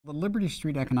The Liberty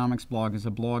Street Economics blog is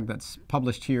a blog that's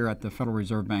published here at the Federal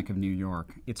Reserve Bank of New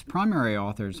York. Its primary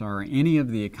authors are any of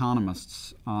the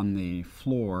economists on the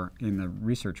floor in the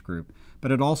research group, but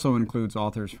it also includes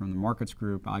authors from the markets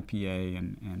group, IPA,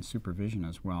 and supervision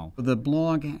as well. The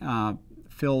blog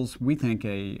fills, we think,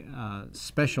 a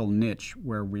special niche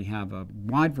where we have a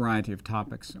wide variety of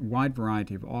topics, a wide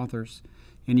variety of authors,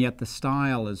 and yet the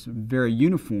style is very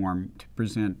uniform to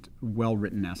present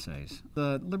well-written essays.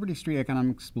 The Liberty Street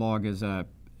Economics blog is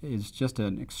just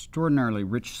an extraordinarily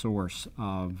rich source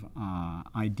of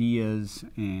ideas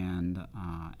and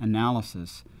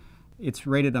analysis. It's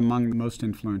rated among the most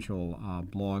influential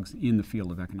blogs in the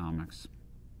field of economics.